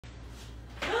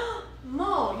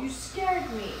You scared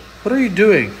me. What are you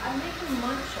doing? I'm making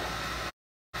matcha.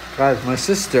 Guys, my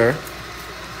sister,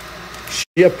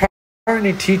 she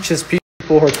apparently teaches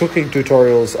people her cooking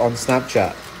tutorials on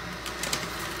Snapchat.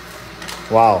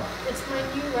 Wow. It's my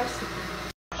new recipe.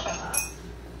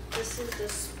 This is the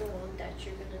spoon that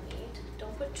you're gonna need.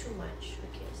 Don't put too much.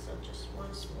 Okay, so just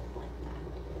one spoon like that.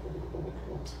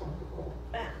 And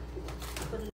bam.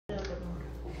 Put a little bit more.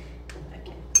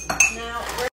 Okay. Now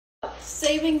we're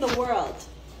saving the world.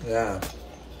 Yeah.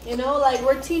 You know, like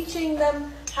we're teaching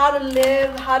them how to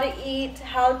live, how to eat,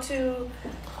 how to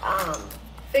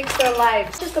fix their lives.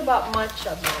 It's just about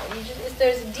matcha, man.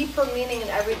 There's a deeper meaning in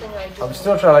everything I do. I'm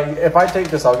still trying. Like, if I take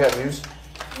this, I'll get views.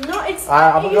 No, it's.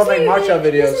 I'm gonna make matcha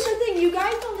videos. This is the thing. You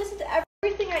guys don't listen to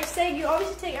everything I say. You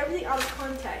obviously take everything out of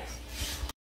context.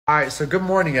 All right. So good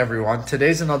morning, everyone.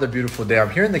 Today's another beautiful day. I'm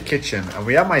here in the kitchen, and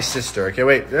we have my sister. Okay,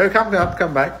 wait.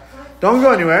 Come back. Don't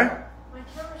go anywhere.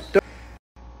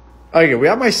 Okay, we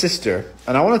have my sister,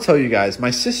 and I want to tell you guys,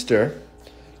 my sister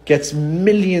gets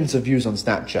millions of views on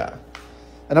Snapchat.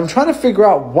 And I'm trying to figure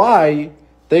out why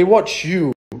they watch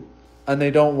you and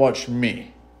they don't watch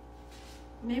me.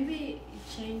 Maybe you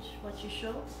change what you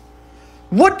show.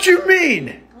 What do you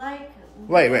mean? Like...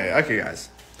 Wait, okay, guys.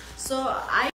 So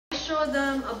I show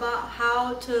them about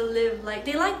how to live, like,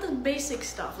 they like the basic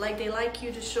stuff. Like, they like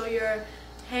you to show your,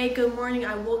 hey, good morning,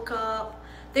 I woke up.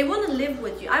 They want to live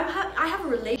with you. I have a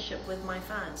relationship with my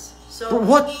fans. So But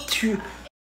what?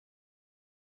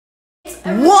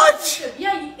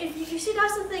 Yeah, if you see,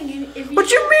 that's the thing. What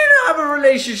do you mean I have a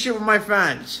relationship with my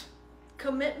fans?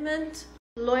 Commitment,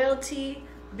 loyalty,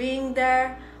 being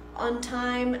there on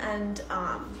time, and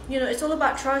you know, it's all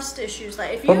about trust issues.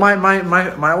 Like if you. But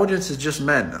my audience is just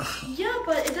men. Yeah,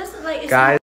 but it doesn't like. It's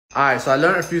guys. Alright, so I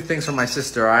learned a few things from my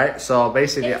sister, alright? So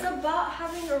basically... It's about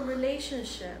having a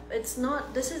relationship. It's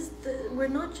not... We're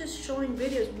not just showing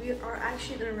videos. We are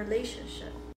actually in a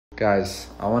relationship. Guys,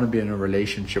 I want to be in a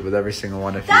relationship with every single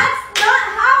one of you. That's not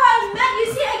how I meant.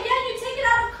 You see, again, you take it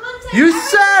out of context. You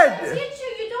said...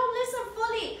 You don't listen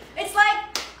fully. It's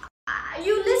like...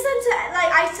 You listen to...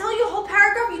 Like, I tell you a whole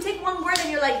paragraph, you take one word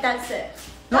and you're like, that's it.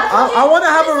 No, I want to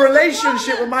have a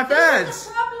relationship with my fans. This is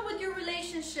the problem with your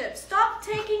relationship. Stop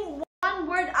taking one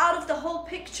word out of the whole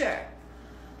picture.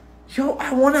 Yo,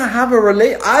 I want to have a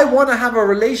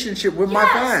relationship with my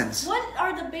fans. What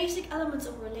are the basic elements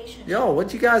of a relationship? Yo, what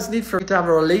do you guys need for me to have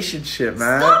a relationship,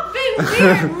 man? Stop being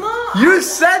weird, Mom. You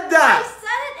said that. I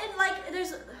said it, and like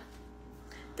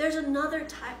there's another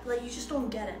type. Like you just don't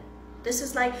get it. This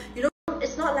is like you don't.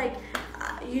 It's not like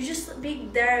you just be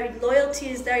there. Loyalty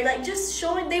is there. Like just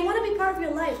showing they want to be part of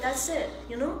your life. That's it.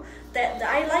 You know that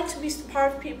I like to be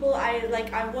part of people. I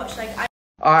watch like I.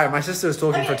 All right, my sister was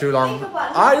talking for too long. Think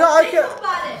about it. Think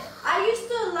about it. I used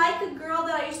to like a girl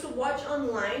that I used to watch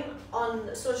online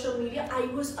on social media. I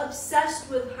was obsessed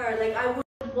with her. Like I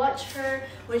would watch her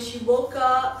when she woke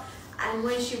up and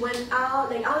when she went out.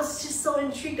 Like I was just so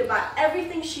intrigued about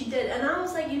everything she did. And I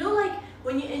was like, you know, like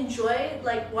when you enjoy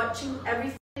like watching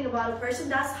everything about a person,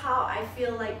 that's how I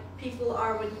feel like people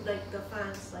are with like the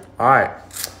fans. Like. All right.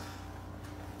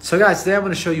 So guys, today I'm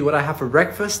going to show you what I have for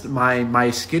breakfast,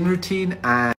 my skin routine,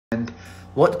 and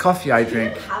what coffee I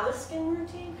drink. Do you have a skin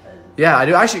routine? Yeah, I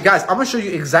do. Actually, guys, I'm going to show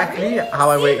you exactly how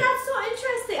I wake. That's so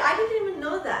interesting. I didn't even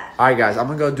know that. All right, guys, I'm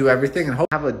going to go do everything and hope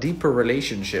to have a deeper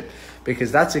relationship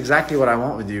because that's exactly what I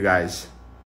want with you guys.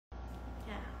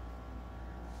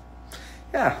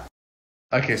 Yeah.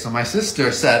 Okay, so my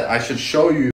sister said I should show you